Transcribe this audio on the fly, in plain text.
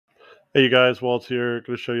Hey you guys, Walt here.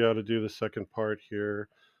 Going to show you how to do the second part here.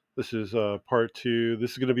 This is part two.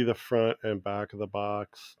 This is going to be the front and back of the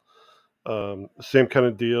box. Same kind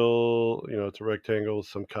of deal. You know, it's a rectangle,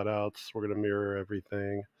 some cutouts. We're going to mirror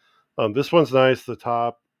everything. This one's nice. The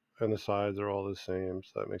top and the sides are all the same,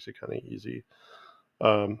 so that makes it kind of easy.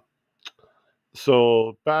 Um,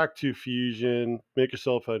 so back to Fusion. Make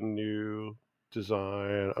yourself a new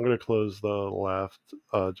design. I'm going to close the left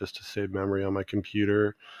just to save memory on my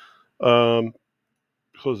computer. Um,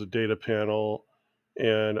 Close the data panel,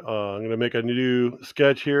 and I'm going to make a new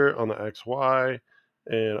sketch here on the XY,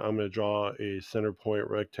 and I'm going to draw a center point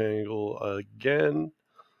rectangle again,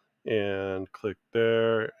 and click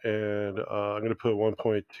there, and I'm going to put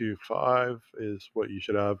 1.25 is what you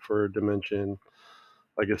should have for dimension.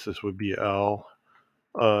 I guess this would be L,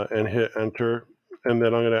 and hit enter, and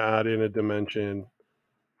then I'm going to add in a dimension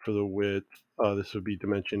for the width. This would be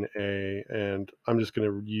dimension A, and I'm just going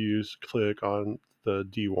to click on the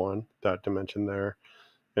D1, that dimension there,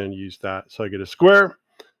 and use that. So I get a square.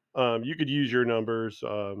 You could use your numbers,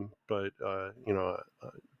 but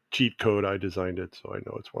cheat code, I designed it, so I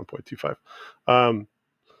know it's 1.25. Now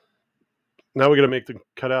we're going to make the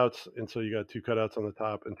cutouts, and so you got two cutouts on the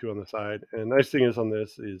top and two on the side. And the nice thing is on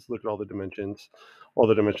this is look at all the dimensions. All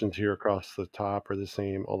the dimensions here across the top are the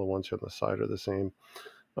same. All the ones here on the side are the same.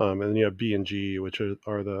 And then you have B and G, which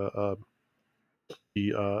are the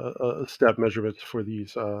step measurements for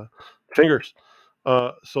these fingers.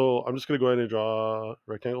 So I'm just going to go ahead and draw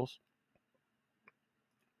rectangles.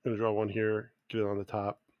 I'm going to draw one here, get it on the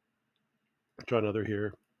top, draw another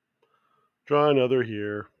here,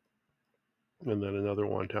 and then another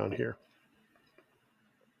one down here.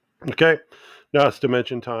 Okay, now it's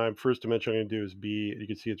dimension time. First dimension I'm going to do is B. You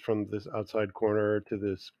can see it's from this outside corner to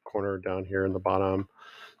this corner down here in the bottom.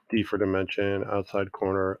 D for dimension, outside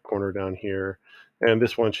corner down here. And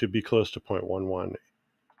this one should be close to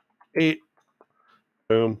 0.118.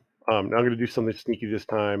 Boom. Now I'm going to do something sneaky this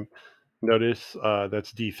time. Notice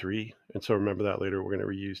that's D3. And so remember that later. We're going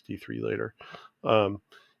to reuse D3 later. And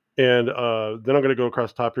then I'm going to go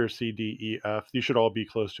across top here, C, D, E, F. These should all be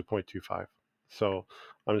close to 0.25. So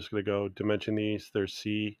I'm just going to go dimension these. There's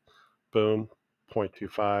C, boom,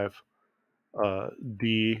 0.25.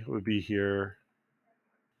 D would be here.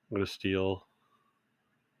 I'm going to steal.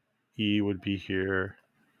 E would be here,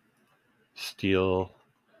 steal,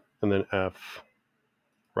 and then F,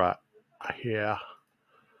 right here,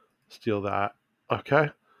 steal that. Okay.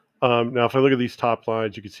 Now, if I look at these top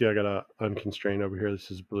lines, you can see I got a unconstrained over here.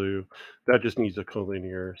 This is blue. That just needs a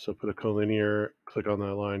collinear. So put a collinear, click on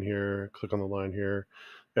that line here, click on the line here,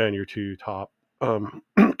 and your two top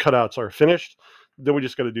cutouts are finished. Then we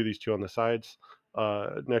just got to do these two on the sides.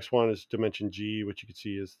 Next one is dimension G, which you can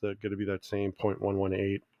see is going to be that same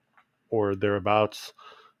 0.118 or thereabouts.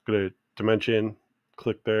 Go to dimension,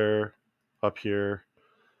 click there, up here,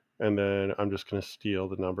 and then I'm just going to steal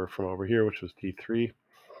the number from over here, which was D3.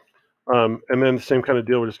 And then the same kind of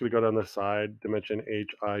deal. We're just going to go down the side, dimension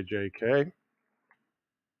H, I, J, K.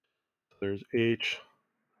 So there's H,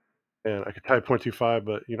 and I could type 0.25,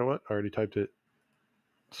 but you know what? I already typed it.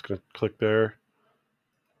 Just going to click there.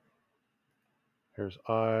 Here's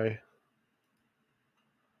I.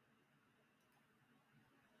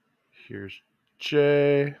 Here's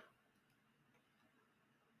J.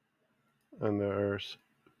 And there's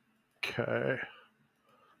K.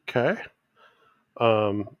 Okay.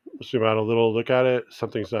 Zoom out a little, look at it.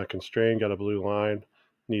 Something's not constrained, got a blue line,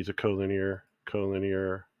 needs a collinear,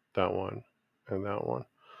 that one, and that one.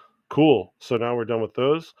 Cool. So now we're done with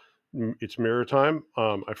those. It's mirror time.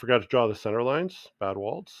 I forgot to draw the center lines, bad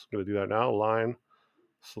Waltz. I'm going to do that now. Line,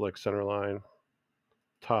 select center line,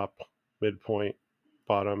 top, midpoint,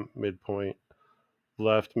 bottom, midpoint,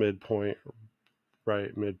 left, midpoint,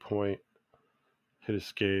 right, midpoint, hit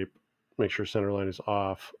escape, make sure center line is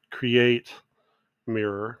off, create,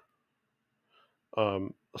 mirror,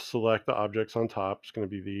 select the objects on top. It's going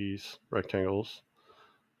to be these rectangles.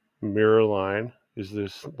 Mirror line is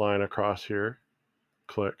this line across here.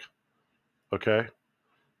 Click. Okay.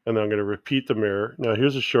 And then I'm going to repeat the mirror. Now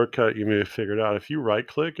here's a shortcut you may have figured out. If you right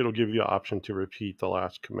click, it'll give you the option to repeat the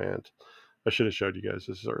last command. I should have showed you guys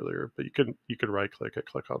this earlier, but you could right click and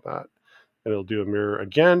click on that, and it'll do a mirror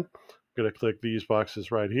again. I'm going to click these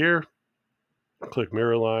boxes right here. Click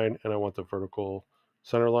mirror line, and I want the vertical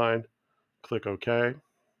center line. Click OK.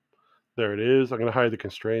 There it is. I'm going to hide the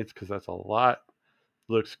constraints because that's a lot.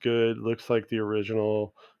 Looks good. Looks like the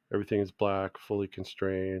original. Everything is black, fully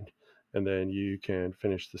constrained. And then you can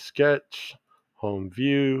finish the sketch. Home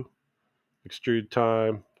view. Extrude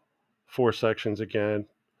time. 4 sections again.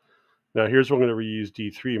 Now here's where I'm going to reuse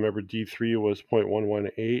D3. Remember D3 was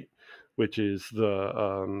 0.118. which is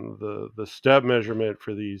the step measurement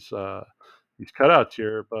for these cutouts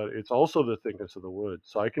here, but it's also the thickness of the wood.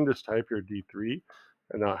 So I can just type here D3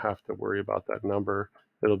 and not have to worry about that number.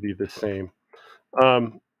 It'll be the same.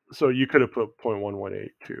 So you could have put 0.118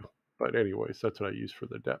 too, but anyways, that's what I use for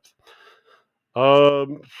the depth.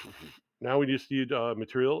 Um, Now we just need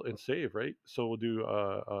material and save, right? So we'll do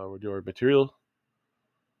our material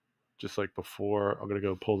just like before. I'm gonna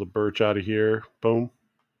go pull the birch out of here. Boom.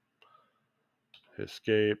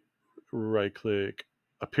 Escape. Right click.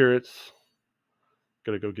 Appearance.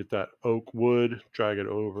 Gonna go get that oak wood. Drag it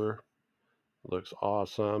over. Looks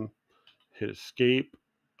awesome. Hit escape.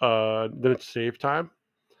 Then it's save time.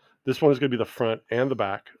 This one is going to be the front and the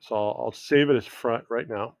back. So I'll save it as front right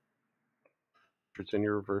now. It's in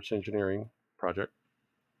your reverse engineering project.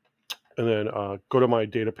 And then go to my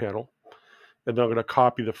data panel. And then I'm going to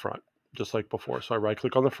copy the front, just like before. So I right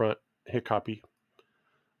click on the front, hit copy.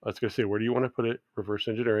 It's going to say, where do you want to put it? Reverse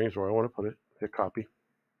engineering is where I want to put it. Hit copy.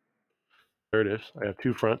 There it is. I have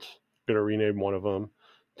two fronts. I'm going to rename one of them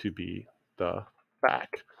to be the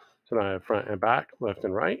back. So now I have front and back, left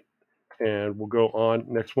and right. And we'll go on.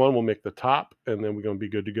 Next one, we'll make the top, and then we're going to be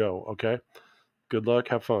good to go. Okay. Good luck.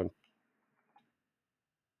 Have fun.